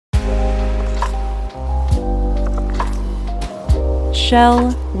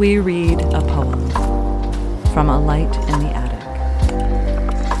Shall we read a poem from A Light in the Attic?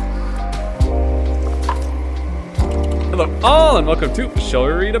 Hello all, and welcome to Shall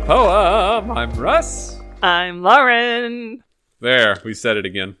We Read a Poem? I'm Russ. I'm Lauren. There, we said it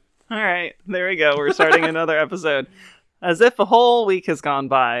again. All right, there we go. We're starting another episode. As if a whole week has gone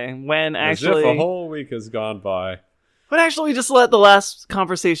by, when actually... As if a whole week has gone by. When actually we just let the last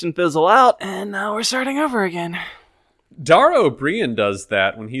conversation fizzle out, and now we're starting over again. Dara O'Brien does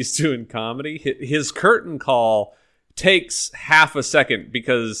that when he's doing comedy. His curtain call takes half a second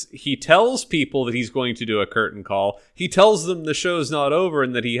because he tells people that he's going to do a curtain call. He tells them the show's not over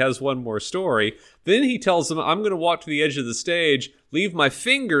and that he has one more story. Then he tells them, I'm going to walk to the edge of the stage, leave my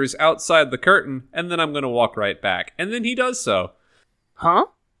fingers outside the curtain, and then I'm going to walk right back. And then he does so. Huh?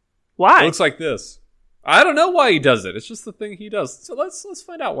 Why? It looks like this. I don't know why he does it. It's just the thing he does. So let's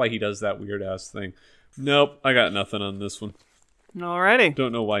find out why he does that weird-ass thing. Nope, I got nothing on this one. Alrighty.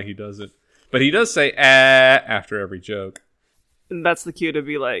 Don't know why he does it. But he does say, after every joke. And that's the cue to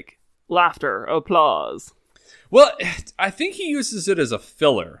be like, laughter, applause. Well, I think he uses it as a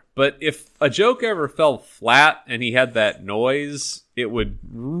filler. But if a joke ever fell flat and he had that noise, it would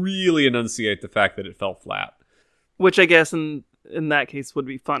really enunciate the fact that it fell flat. Which I guess in that case would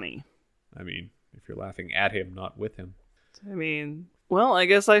be funny. I mean, if you're laughing at him, not with him. I mean, well, I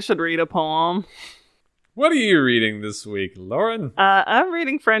guess I should read a poem. What are you reading this week, Lauren? I'm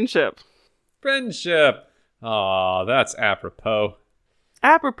reading Friendship. Friendship. Aw, that's apropos.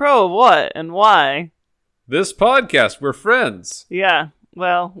 Apropos of what and why? This podcast, we're friends. Yeah,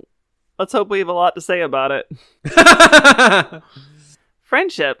 well, let's hope we have a lot to say about it.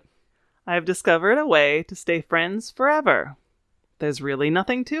 Friendship. I have discovered a way to stay friends forever. There's really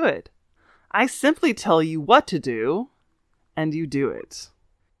nothing to it. I simply tell you what to do, and you do it.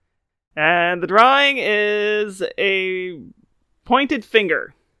 And the drawing is a pointed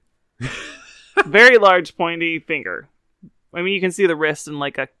finger. Very large pointy finger. I mean, you can see the wrist and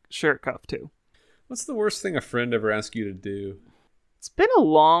like a shirt cuff too. What's the worst thing a friend ever asked you to do? It's been a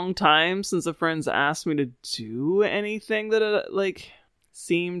long time since a friend's asked me to do anything that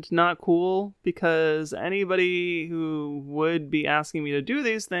seemed not cool, because anybody who would be asking me to do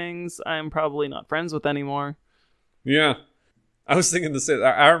these things, I'm probably not friends with anymore. Yeah. I was thinking the same.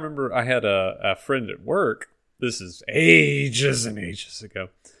 I remember I had a friend at work, this is ages and ages ago,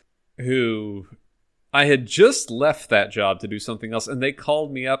 who I had just left that job to do something else, and they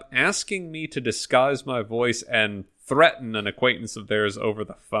called me up asking me to disguise my voice and threaten an acquaintance of theirs over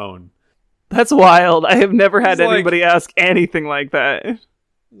the phone. That's wild. I have never had anybody ask anything like that.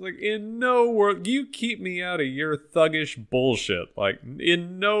 Like, in no world, you keep me out of your thuggish bullshit. Like,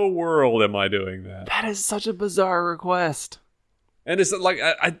 in no world am I doing that. That is such a bizarre request. And it's like,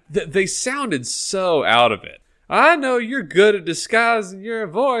 they sounded so out of it. I know you're good at disguising your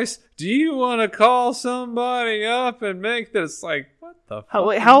voice. Do you want to call somebody up and make this? Like, what the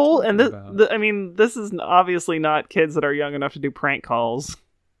fuck? How old? And I mean, this is obviously not kids that are young enough to do prank calls.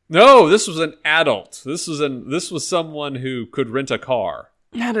 No, this was an adult. This was someone who could rent a car.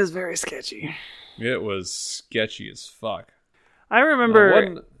 That is very sketchy. It was sketchy as fuck. I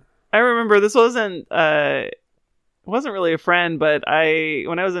remember this wasn't really a friend, but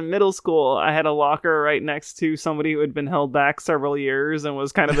when I was in middle school, I had a locker right next to somebody who had been held back several years and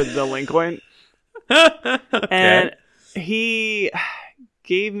was kind of a delinquent. Okay. And he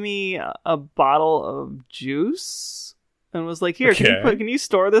gave me a bottle of juice and was like, here, can you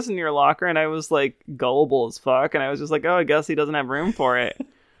store this in your locker? And I was like gullible as fuck. And I was just like, oh, I guess he doesn't have room for it.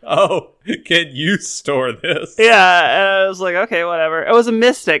 Oh, can you store this? Yeah. And I was like, okay, whatever. It was a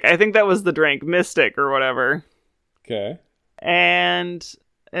Mystic. I think that was the drink, Mystic or whatever. Okay. And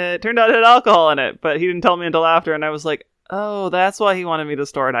it turned out it had alcohol in it, but he didn't tell me until after. And I was like, oh, that's why he wanted me to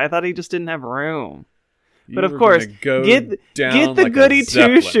store it. I thought he just didn't have room. But of course, get the goody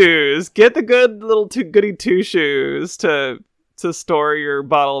two shoes. Get the good little goody two shoes to store your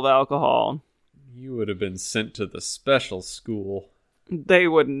bottle of alcohol. You would have been sent to the special school. They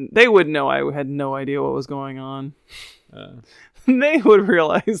wouldn't. They would know I had no idea what was going on. They would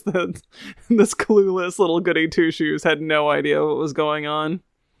realize that this clueless little goody two shoes had no idea what was going on.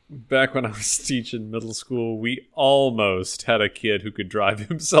 Back when I was teaching middle school, we almost had a kid who could drive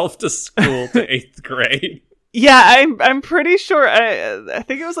himself to school to 8th grade. Yeah, I'm pretty sure. I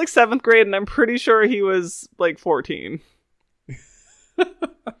think it was like 7th grade, and I'm pretty sure he was like 14.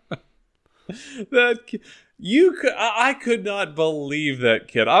 That kid, I could not believe that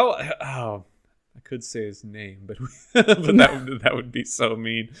kid. I could say his name, but that would be so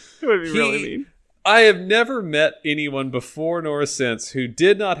mean. It would be really mean. I have never met anyone before nor since who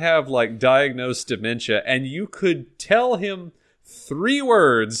did not have like diagnosed dementia, and you could tell him 3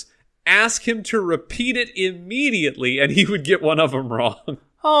 words, ask him to repeat it immediately, and he would get one of them wrong.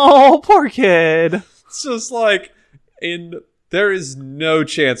 Oh, poor kid. It's just like, there is no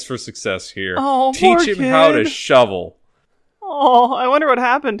chance for success here. Oh, poor Teach him how to kid. shovel. Oh, I wonder what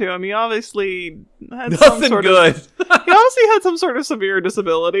happened to him. He obviously had Nothing good. He obviously had some sort of severe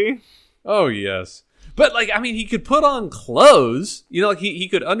disability. Oh, yes. But, like, I mean, he could put on clothes. You know, like, he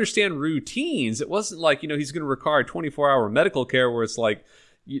could understand routines. It wasn't like, you know, he's going to require 24-hour medical care where it's like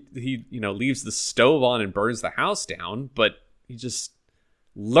he, you know, leaves the stove on and burns the house down. But he just...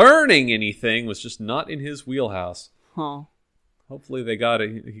 learning anything was just not in his wheelhouse. Huh. Hopefully he got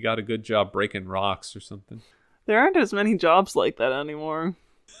a good job breaking rocks or something. There aren't as many jobs like that anymore.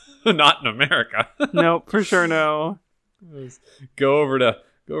 Not in America. Nope, for sure no. Go over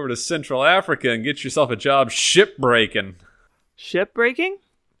to Central Africa and get yourself a job ship breaking. Ship breaking?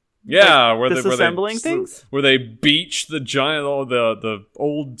 Yeah, Like where disassembling things? where they beach the giant, the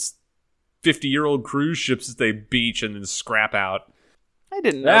old 50-year-old cruise ships that they beach and then scrap out. I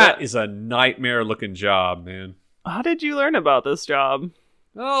didn't know That is a nightmare-looking job, man. How did you learn about this job?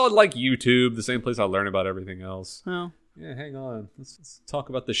 Oh, like YouTube, the same place I learn about everything else. Oh. Yeah, hang on. Let's talk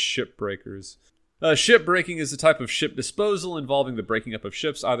about the shipbreakers. Shipbreaking is a type of ship disposal involving the breaking up of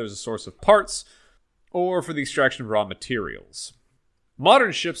ships either as a source of parts or for the extraction of raw materials.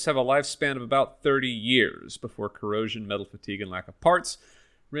 Modern ships have a lifespan of about 30 years before corrosion, metal fatigue, and lack of parts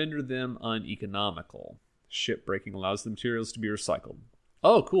render them uneconomical. Shipbreaking allows the materials to be recycled.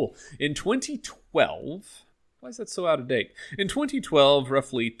 Oh, cool. In 2012... why is that so out of date? In 2012,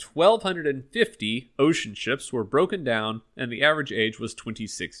 roughly 1,250 ocean ships were broken down, and the average age was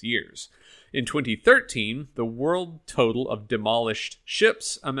 26 years. In 2013, the world total of demolished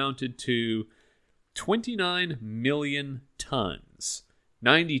ships amounted to 29 million tons,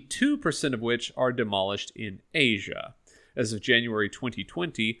 92% of which are demolished in Asia. As of January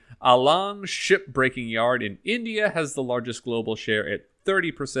 2020, Alang Shipbreaking Yard in India has the largest global share at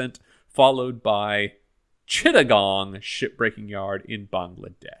 30%, followed by Chittagong Shipbreaking Yard in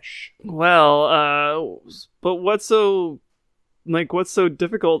Bangladesh. Well, but what's so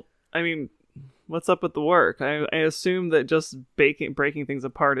difficult? I mean, what's up with the work? I assume that just breaking things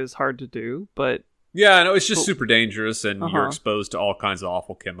apart is hard to do, but... Yeah, no, it's just super dangerous, and you're exposed to all kinds of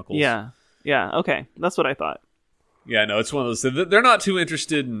awful chemicals. Yeah, okay. That's what I thought. Yeah, no, it's one of those... They're not too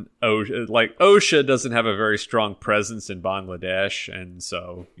interested in OSHA. Like, OSHA doesn't have a very strong presence in Bangladesh, and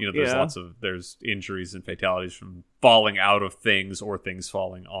so, you know, there's injuries and fatalities from falling out of things or things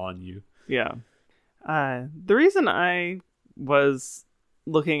falling on you. Yeah. The reason I was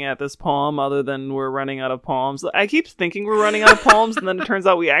looking at this poem, other than we're running out of poems, I keep thinking we're running out of poems, and then it turns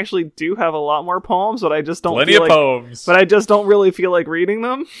out we actually do have a lot more poems, but I just don't Plenty of poems. But I just don't really feel like reading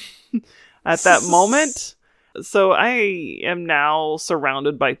them at that moment. So I am now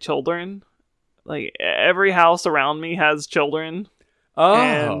surrounded by children. Like, every house around me has children.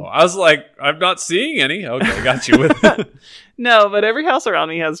 Oh, I was like, I'm not seeing any. Okay, I got you with it. No, but every house around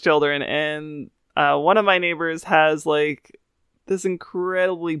me has children, and one of my neighbors has, like, this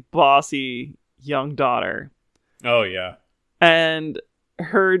incredibly bossy young daughter. Oh, yeah. And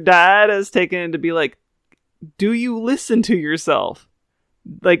her dad has taken it to be like, do you listen to yourself?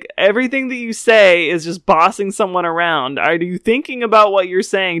 Like, everything that you say is just bossing someone around. Are you thinking about what you're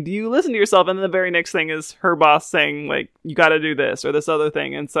saying? Do you listen to yourself? And then the very next thing is her boss saying, like, you gotta do this or this other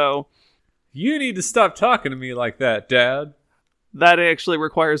thing. And so... you need to stop talking to me like that, Dad. That actually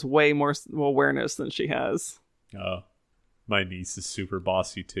requires way more awareness than she has. Oh, my niece is super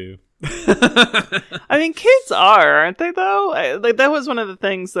bossy, too. I mean, kids aren't they, though? Like, that was one of the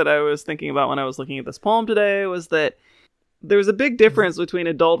things that I was thinking about when I was looking at this poem today, was that there's a big difference between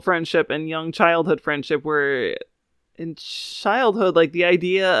adult friendship and young childhood friendship, where in childhood, like, the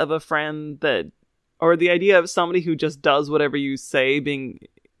idea of a friend or the idea of somebody who just does whatever you say being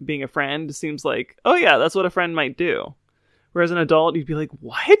a friend seems like, oh yeah, that's what a friend might do. Whereas an adult, you'd be like,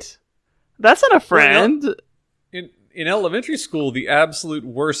 what? That's not a friend. Well, in elementary school, the absolute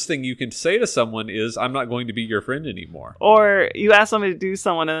worst thing you can say to someone is, I'm not going to be your friend anymore. Or you ask somebody to do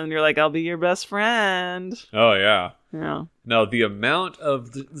someone and then you're like, I'll be your best friend. Oh, yeah. Yeah. No, the amount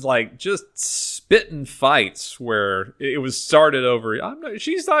of, like, just spitting fights where it was started over,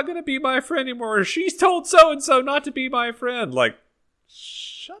 she's not going to be my friend anymore, or she's told so-and-so not to be my friend. Like,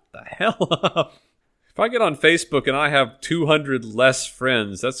 shut the hell up. If I get on Facebook and I have 200 less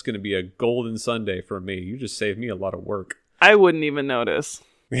friends, that's going to be a golden Sunday for me. You just saved me a lot of work. I wouldn't even notice.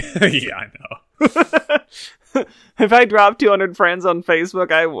 Yeah, I know. If I dropped 200 friends on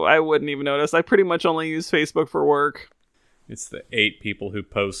Facebook, I wouldn't even notice. I pretty much only use Facebook for work. It's the 8 people who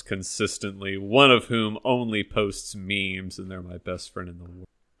post consistently, one of whom only posts memes, and they're my best friend in the world.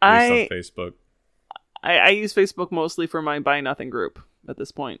 At least on Facebook. I use Facebook mostly for my Buy Nothing group at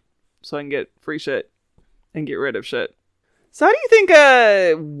this point, so I can get free shit and get rid of shit. So how do you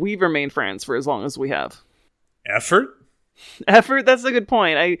think we've remained friends for as long as we have? Effort? Effort? That's a good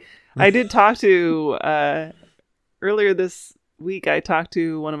point. I did talk to, earlier this week, I talked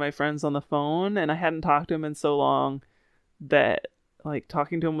to one of my friends on the phone, and I hadn't talked to him in so long that, like,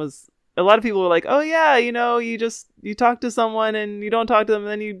 talking to him was... A lot of people were like, oh yeah, you know, you talk to someone and you don't talk to them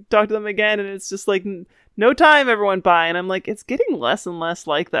and then you talk to them again, and it's just like no time ever went by. And I'm like, it's getting less and less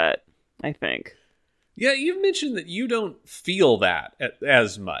like that, I think. Yeah, you've mentioned that you don't feel that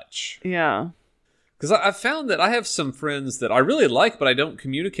as much. Yeah. Because I've found that I have some friends that I really like, but I don't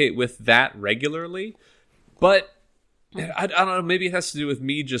communicate with that regularly. But I don't know, maybe it has to do with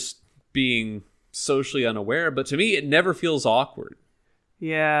me just being socially unaware, but to me it never feels awkward.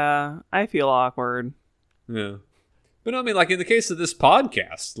 Yeah, I feel awkward. Yeah. But no, I mean, like in the case of this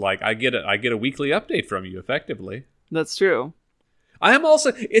podcast, like I get a weekly update from you effectively. That's true. I am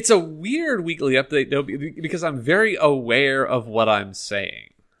also, it's a weird weekly update though, because I'm very aware of what I'm saying.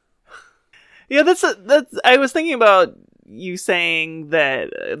 Yeah, that's I was thinking about you saying that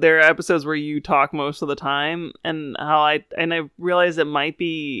there are episodes where you talk most of the time, and how I realize it might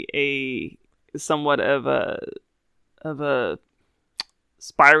be a somewhat of a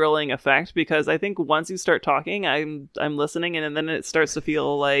spiraling effect, because I think once you start talking, I'm listening, and then it starts to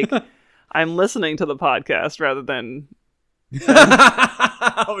feel like I'm listening to the podcast rather than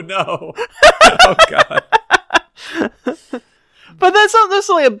oh no. Oh god. But that's not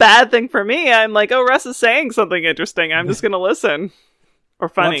necessarily a bad thing for me. I'm like, oh, Russ is saying something interesting, I'm just gonna listen, or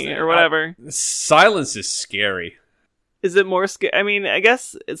funny, or whatever. Silence is scary. Is it more scary? I mean, I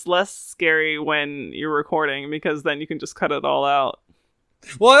guess it's less scary when you're recording, because then you can just cut it all out.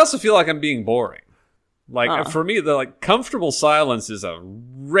 Well, I also feel like I'm being boring. Like, for me, the comfortable silence is a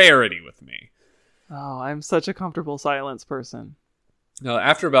rarity with me. Oh, I'm such a comfortable silence person. No,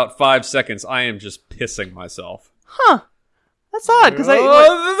 after about 5 seconds, I am just pissing myself. Huh. That's odd, because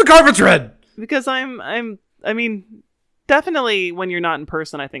the carpet's red! Because I mean, definitely when you're not in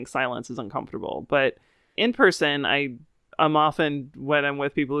person, I think silence is uncomfortable. But in person, I'm often, when I'm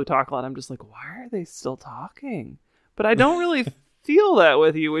with people who talk a lot, I'm just like, why are they still talking? But I don't really feel that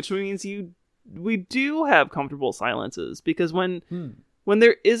with you, which means we do have comfortable silences, because when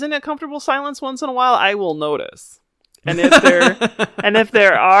there isn't a comfortable silence once in a while, I will notice. And if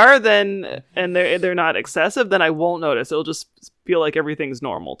there are, then and they're not excessive, then I won't notice. It'll just feel like everything's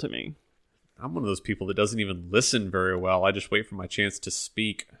normal to me. I'm one of those people that doesn't even listen very well. I just wait for my chance to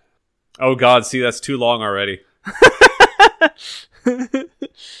speak. Oh god, see, that's too long already.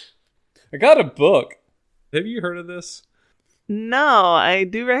 I got a book. Have you heard of this? No, I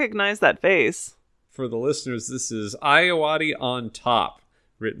do recognize that face. For the listeners, this is Ayoade on Top,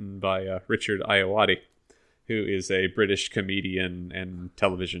 written by Richard Ayoade, who is a British comedian and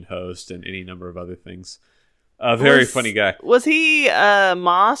television host and any number of other things. A very funny guy. Was he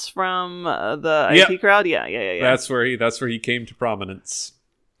Moss from the IT crowd? Yeah. That's where he came to prominence.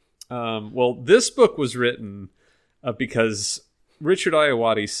 Well, this book was written because Richard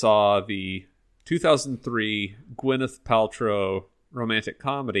Ayoade saw the 2003 Gwyneth Paltrow romantic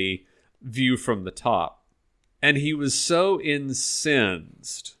comedy View from the Top, and he was so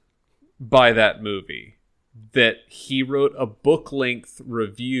incensed by that movie that he wrote a book-length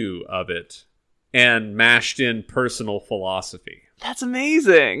review of it and mashed in personal philosophy. That's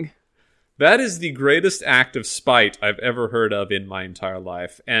amazing. That is the greatest act of spite I've ever heard of in my entire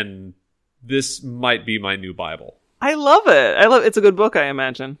life, and this might be my new Bible. I love it. It's a good book, I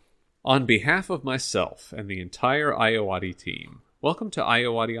imagine. On behalf of myself and the entire Ayoade team, welcome to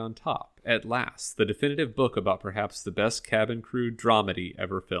Ayoade on Top, at last, the definitive book about perhaps the best cabin crew dramedy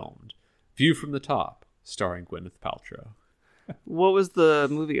ever filmed. View from the Top, starring Gwyneth Paltrow. What was the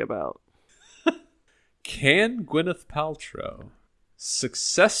movie about? Can Gwyneth Paltrow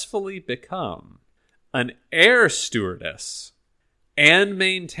successfully become an air stewardess and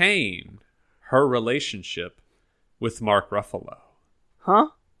maintain her relationship with Mark Ruffalo? Huh?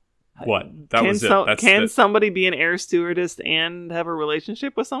 What? That was it. Can somebody be an air stewardess and have a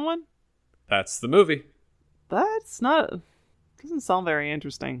relationship with someone? That's the movie. Doesn't sound very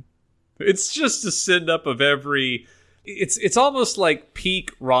interesting. It's just a send-up of every... It's almost like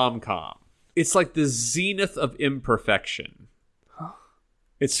peak rom-com. It's like the zenith of imperfection. Huh.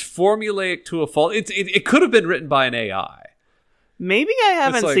 It's formulaic to a fault. It could have been written by an AI. Maybe I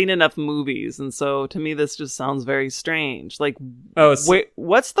haven't seen enough movies, and so to me this just sounds very strange. Like, wait,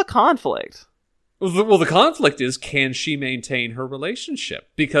 what's the conflict? Well, the conflict is, can she maintain her relationship?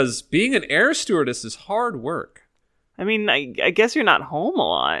 Because being an air stewardess is hard work. I mean, I guess you're not home a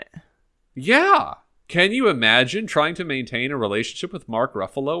lot. Yeah. Can you imagine trying to maintain a relationship with Mark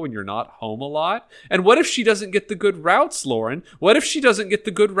Ruffalo when you're not home a lot? And what if she doesn't get the good routes, Lauren? What if she doesn't get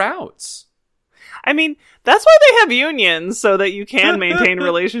the good routes? I mean, that's why they have unions, so that you can maintain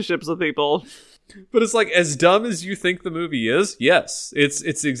relationships with people. But it's like, as dumb as you think the movie is, yes,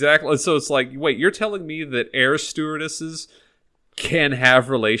 it's exactly. So it's like, wait, you're telling me that air stewardesses can have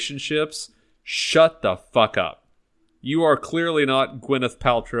relationships? Shut the fuck up. You are clearly not Gwyneth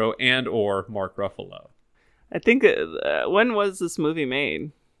Paltrow and or Mark Ruffalo. I think, when was this movie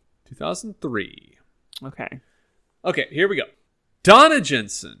made? 2003. Okay, here we go. Donna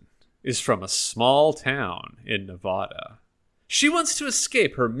Jensen is from a small town in Nevada. She wants to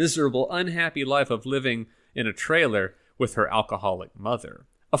escape her miserable, unhappy life of living in a trailer with her alcoholic mother,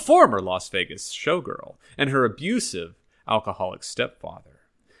 a former Las Vegas showgirl, and her abusive, alcoholic stepfather.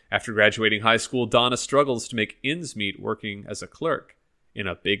 After graduating high school, Donna struggles to make ends meet working as a clerk in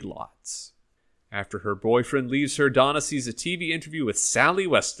a Big Lots. After her boyfriend leaves her, Donna sees a TV interview with Sally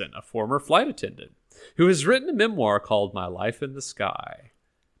Weston, a former flight attendant, who has written a memoir called My Life in the Sky.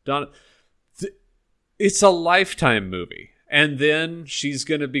 Donna, it's a Lifetime movie. And then she's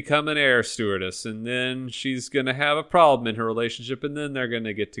going to become an air stewardess, and then she's going to have a problem in her relationship, and then they're going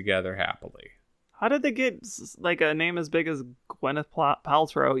to get together happily. How did they get like a name as big as Gwyneth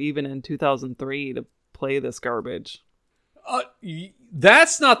Paltrow even in 2003 to play this garbage?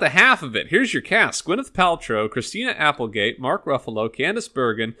 That's not the half of it. Here's your cast. Gwyneth Paltrow, Christina Applegate, Mark Ruffalo, Candice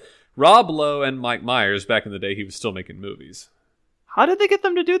Bergen, Rob Lowe, and Mike Myers. Back in the day, he was still making movies. How did they get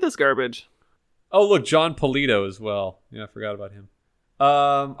them to do this garbage? Oh, look, John Polito as well. Yeah, I forgot about him.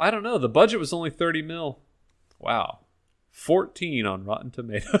 I don't know. The budget was only 30 mil. Wow. 14 on Rotten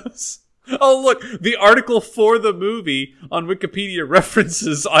Tomatoes. Oh, look, the article for the movie on Wikipedia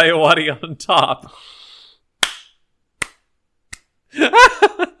references Iowati on top.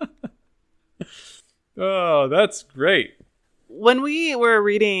 Oh, that's great. When we were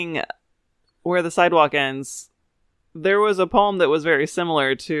reading Where the Sidewalk Ends, there was a poem that was very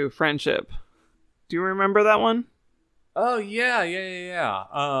similar to Friendship. Do you remember that one? Oh, yeah.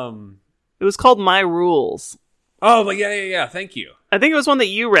 It was called My Rules. Oh, but yeah. Thank you. I think it was one that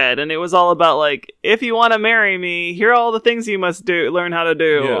you read, and it was all about, like, if you want to marry me, here are all the things you must learn how to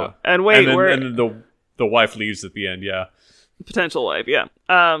do. Yeah. And wait, and then the wife leaves at the end, yeah. Potential wife, yeah.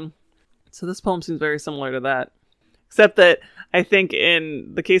 So this poem seems very similar to that. Except that I think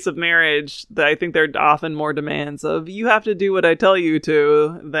in the case of marriage, I think there are often more demands of, you have to do what I tell you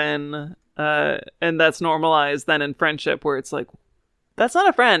to, than... and that's normalized than in friendship, where it's like, that's not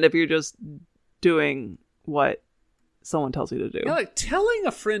a friend if you're just doing what someone tells you to do. Yeah, like telling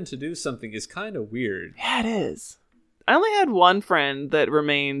a friend to do something is kind of weird. Yeah, it is. I only had one friend that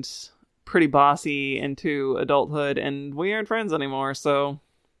remained pretty bossy into adulthood, and we aren't friends anymore, so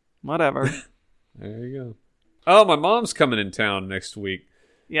whatever. There you go. Oh, my mom's coming in town next week.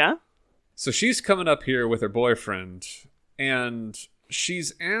 Yeah? So she's coming up here with her boyfriend, and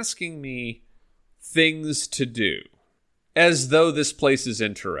she's asking me things to do, as though this place is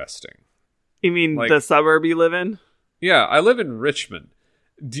interesting. You mean like, the suburb you live in? Yeah, I live in Richmond.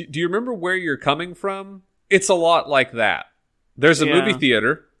 Do you remember where you're coming from? It's a lot like that. There's a movie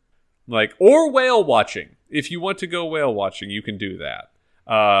theater, or whale watching. If you want to go whale watching, you can do that.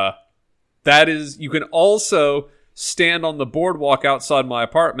 You can also stand on the boardwalk outside my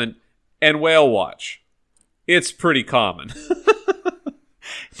apartment and whale watch. It's pretty common.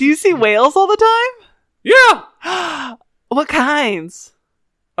 Do you see whales all the time? Yeah. What kinds?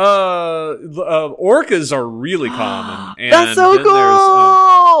 Orcas are really common. And that's so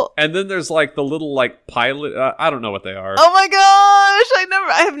cool. And then there's like the little pilot. I don't know what they are. Oh my gosh!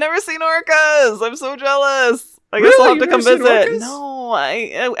 I have never seen orcas. I'm so jealous. I guess I'll have to come visit. No,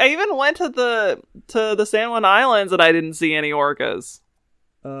 I even went to the San Juan Islands and I didn't see any orcas.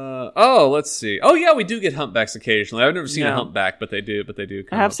 Let's see. Oh yeah, we do get humpbacks occasionally. I've never seen a humpback, but they do.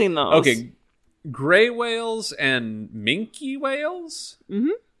 I have seen those. Okay, gray whales and minke whales. Mm-hmm.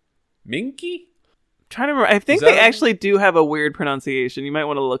 Minke? I'm trying to remember. I think they actually do have a weird pronunciation. You might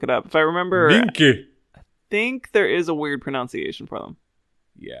want to look it up. If I remember, minke. I think there is a weird pronunciation for them.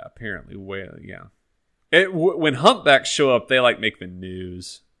 Yeah, apparently whale. Yeah. When humpbacks show up, they make the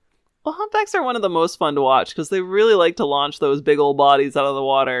news. Well, humpbacks are one of the most fun to watch because they really like to launch those big old bodies out of the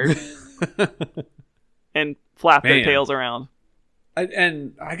water and flap their tails around.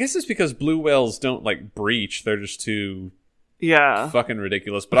 And I guess it's because blue whales don't breach. They're just too Yeah. Fucking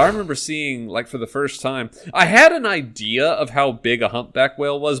ridiculous. But I remember seeing, like, for the first time, I had an idea of how big a humpback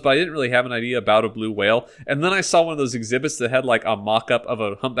whale was, but I didn't really have an idea about a blue whale. And then I saw one of those exhibits that had, like, a mock-up of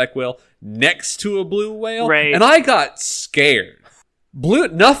a humpback whale next to a blue whale. Right. And I got scared.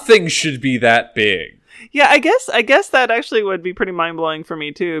 Nothing should be that big. Yeah, I guess that actually would be pretty mind-blowing for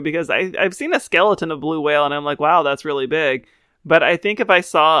me, too, because I've seen a skeleton of blue whale, and I'm like, wow, that's really big. But I think if I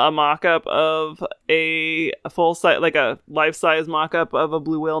saw a mock-up of a full-size, like a life-size mock-up of a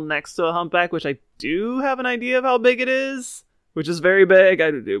blue whale next to a humpback, which I do have an idea of how big it is, which is very big,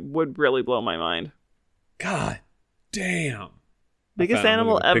 it would really blow my mind. God damn. Biggest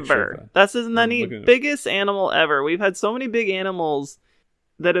animal ever. That's isn't that neat? Biggest animal ever. We've had so many big animals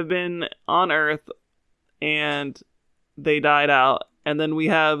that have been on Earth, and they died out. And then we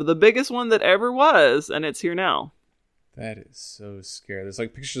have the biggest one that ever was, and it's here now. That is so scary. There's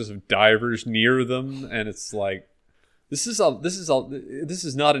like pictures of divers near them, and it's like, this is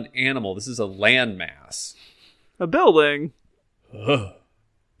not an animal. This is a landmass. A building. Ugh.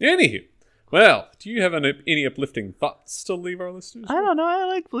 Anywho, well, do you have any uplifting thoughts to leave our listeners? I don't know. I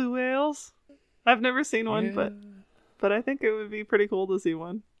like blue whales. I've never seen one, but I think it would be pretty cool to see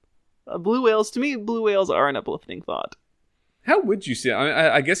one. Blue whales, to me, blue whales are an uplifting thought. How would you see it?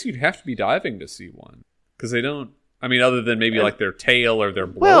 I guess you'd have to be diving to see one, because they don't. I mean, other than maybe like their tail or their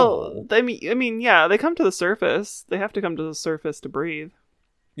blowhole. Well, I mean, yeah, they come to the surface. They have to come to the surface to breathe.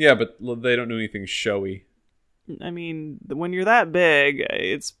 Yeah, but they don't do anything showy. I mean, when you're that big,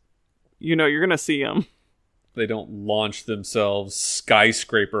 it's, you're going to see them. They don't launch themselves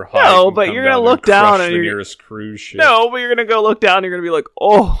skyscraper high. No, but you're going to look down and the nearest cruise ship. No, but you're going to go look down and you're going to be like,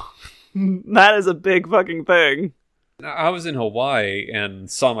 oh, that is a big fucking thing. I was in Hawaii and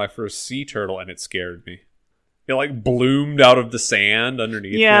saw my first sea turtle, and it scared me. It like bloomed out of the sand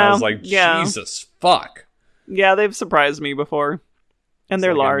underneath me. I was like, Jesus fuck. Yeah, they've surprised me before. And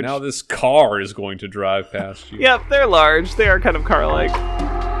they're large. And now this car is going to drive past you. Yep, they're large. They are kind of car-like.